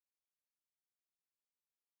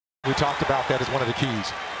We talked about that as one of the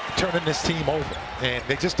keys, turning this team over. And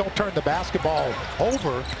they just don't turn the basketball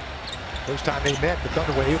over. First time they met, the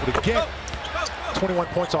Thunder were able to get 21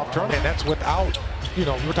 points off turn, and that's without, we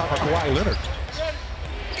were talking about Kawhi Leonard.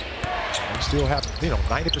 We still have,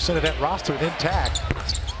 90% of that roster intact.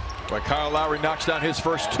 But Kyle Lowry knocks down his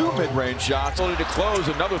first two mid-range shots, only to close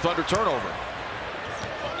another Thunder turnover.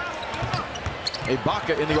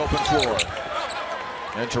 Ibaka in the open floor.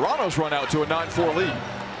 And Toronto's run out to a 9-4 lead.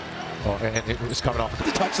 Oh, and it was coming off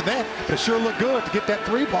the touch of that. It sure looked good to get that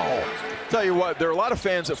three ball. Tell you what, there are a lot of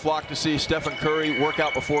fans that flock to see Stephen Curry work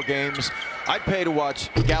out before games. I'd pay to watch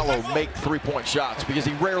Gallo make three-point shots because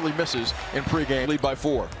he rarely misses in pregame. Lead by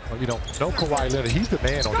 4. Well, no Kawhi Leonard. He's the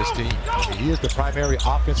man on this team. He is the primary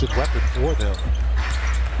offensive weapon for them.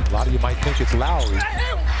 A lot of you might think it's Lowry.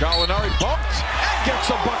 Gallinari bumped and gets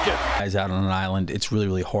a bucket. Guys out on an island, it's really,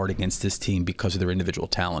 really hard against this team because of their individual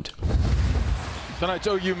talent. Tonight's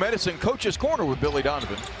OU Medicine Coach's Corner with Billy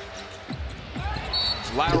Donovan.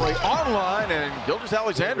 It's Lowry online, and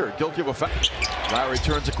Gilgeous-Alexander guilty of a foul. Lowry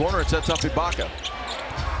turns the corner and sets up Ibaka.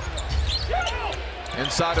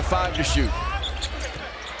 Inside of 5 to shoot.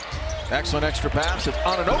 Excellent extra pass. It's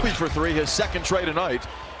Anunoby for 3, his second try tonight.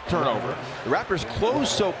 Turnover. The Raptors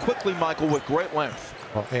close so quickly, Michael, with great length.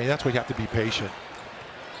 Well, hey, that's where you have to be patient.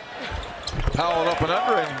 Powell up and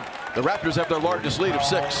under, and the Raptors have their largest lead of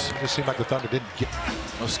 6. It just seemed like the Thunder didn't get.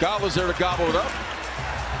 Muscala's there to gobble it up.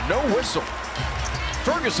 No whistle.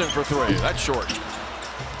 Ferguson for 3. That's short.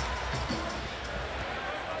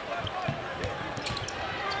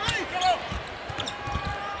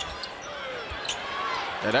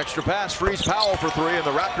 An extra pass frees Powell for 3, and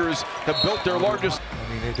the Raptors have built their largest.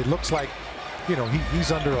 I mean, it looks like,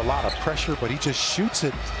 he's under a lot of pressure, but he just shoots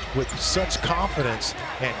it with such confidence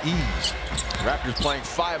and ease. Raptors playing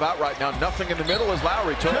 5 out right now. Nothing in the middle as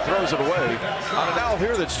Lowry throws it away. On a foul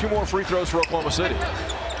here, that's 2 more free throws for Oklahoma City.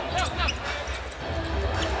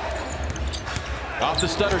 Off the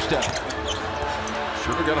stutter step.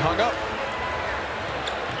 Shooter got hung up.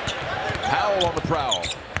 Powell on the prowl.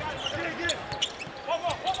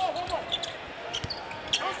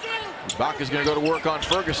 Ibaka's going to go to work on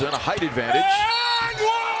Ferguson, a height advantage.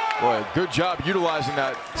 Boy, good job utilizing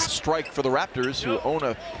that strike for the Raptors, who own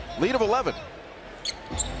a lead of 11.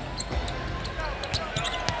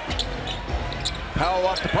 Powell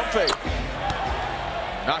off the pump fake.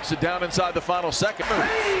 Knocks it down inside the final second.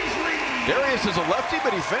 Darius is a lefty,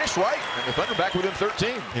 but he finished right, and the Thunder back within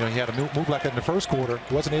 13. He had a move like that in the first quarter.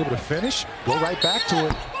 Wasn't able to finish. Go right back to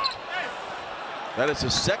it. That is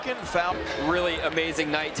his second foul. Really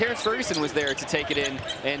amazing night. Terrence Ferguson was there to take it in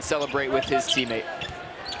and celebrate with his teammate.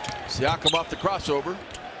 Siakam off the crossover.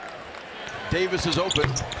 Davis is open,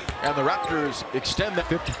 and the Raptors extend that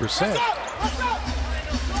 50%.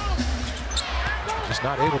 Just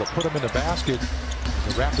not able to put them in the basket.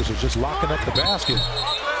 The Raptors are just locking up the basket.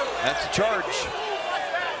 That's a charge.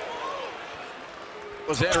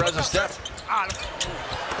 Alexander has a step.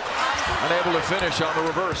 Unable to finish on the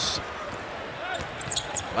reverse.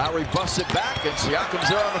 Lowry busts it back, and Siakam's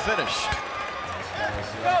there on the finish.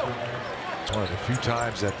 It's one of the few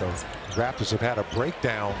times that the Raptors have had a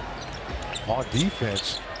breakdown on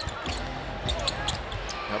defense.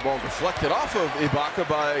 That ball deflected off of Ibaka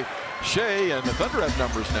by Shea, and the Thunder have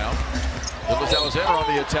numbers now. Gilgeous-Alexander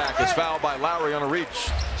on the attack is fouled by Lowry on a reach.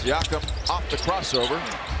 Siakam off the crossover.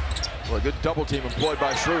 Well, a good double team employed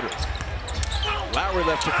by Schroeder. Lowry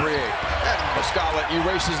left to create, and Muscala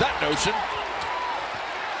erases that notion.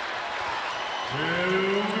 2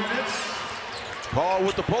 minutes. Paul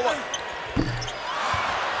with the pull-up.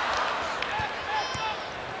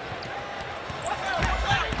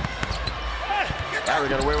 Lowry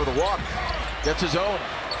got away with a walk. Gets his own.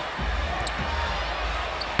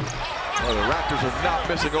 Well, the Raptors are not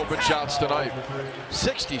missing open shots tonight.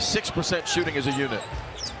 66% shooting as a unit.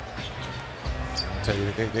 I tell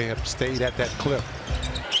you, they have stayed at that clip.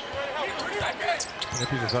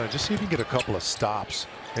 Just see if you can get a couple of stops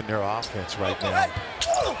in their offense right now.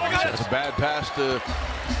 That's a bad pass to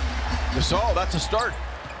Gasol. That's a start.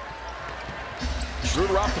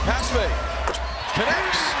 Schroeder off the pass fake.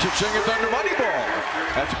 Connects. Cha-ching at Thunder money ball.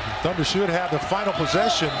 Thunder should have the final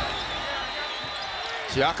possession.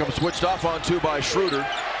 Siakam switched off on 2 by Schroeder.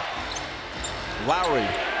 Lowry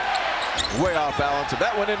way off balance. If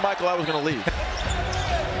that went in, Michael, I was going to leave.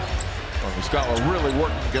 Well, Muscala really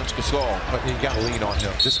working against Gasol. But you got to lean on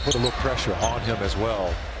him. Just put a little pressure on him as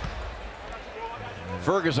well.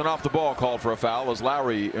 Ferguson off the ball, called for a foul as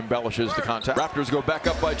Lowry embellishes the contact. Raptors go back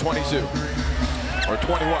up by 22. Or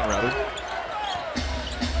 21, rather.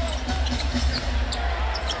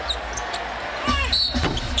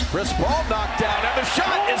 Chris Paul knocked down, and the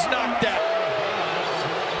shot is knocked down.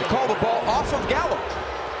 They call the ball off of Gallo.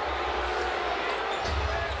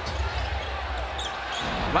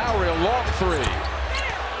 Lowry, a long three.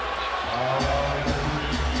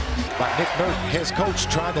 By Nick Nurse, his coach,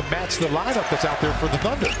 trying to match the lineup that's out there for the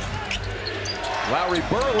Thunder. Lowry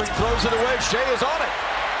burrowing, throws it away. Shea is on it.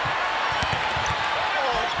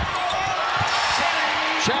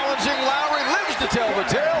 Challenging Lowry, lives to tell the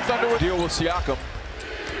tale. Thunder will deal with Siakam.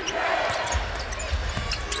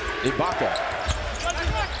 Ibaka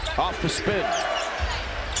off the spin.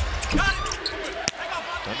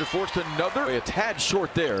 Thunder forced another. A tad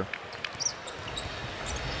short there.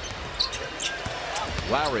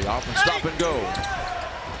 Lowry off and stop and go.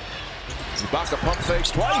 Ibaka pump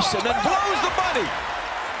fakes twice and then blows the money.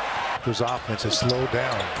 His offense has slowed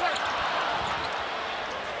down.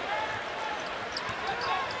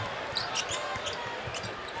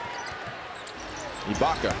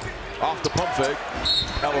 Ibaka off the pump fake.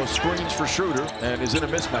 Gallo screens for Schroeder and is in a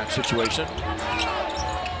mismatch situation.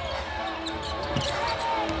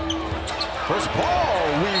 Chris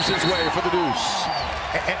Paul weaves his way for the deuce.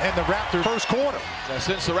 And the Raptors first quarter. Now,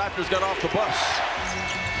 since the Raptors got off the bus,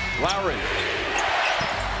 Lowry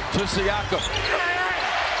to Siakam.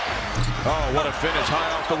 Oh, what a finish,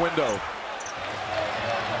 high off the window.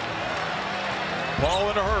 Paul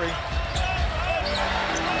in a hurry.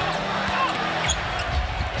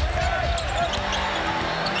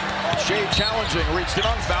 Shea challenging, reached it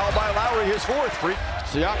on foul by Lowry, his fourth. Free.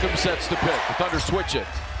 Siakam sets the pick. The Thunder switch it.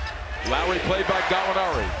 Lowry played by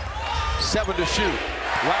Gallinari. 7 to shoot.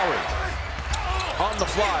 Lowry on the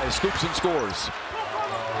fly, scoops and scores.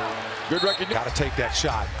 Good recognition. Got to take that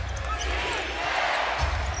shot.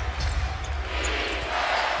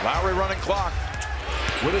 Lowry running clock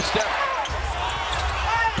with a step.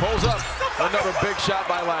 Pulls up. Another big shot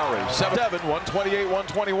by Lowry. 7-7,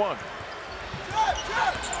 128-121.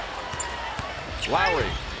 Lowry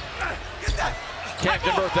can't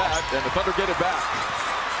convert that, and the Thunder get it back.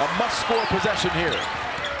 A must-score possession here.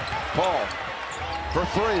 Paul for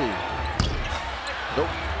three. Nope.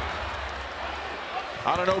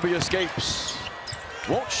 Anunoby escapes.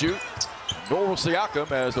 Won't shoot. Nor will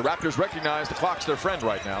Siakam, as the Raptors recognize the clock's their friend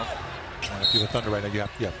right now. If you're the Thunder right now,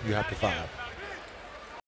 you have to foul.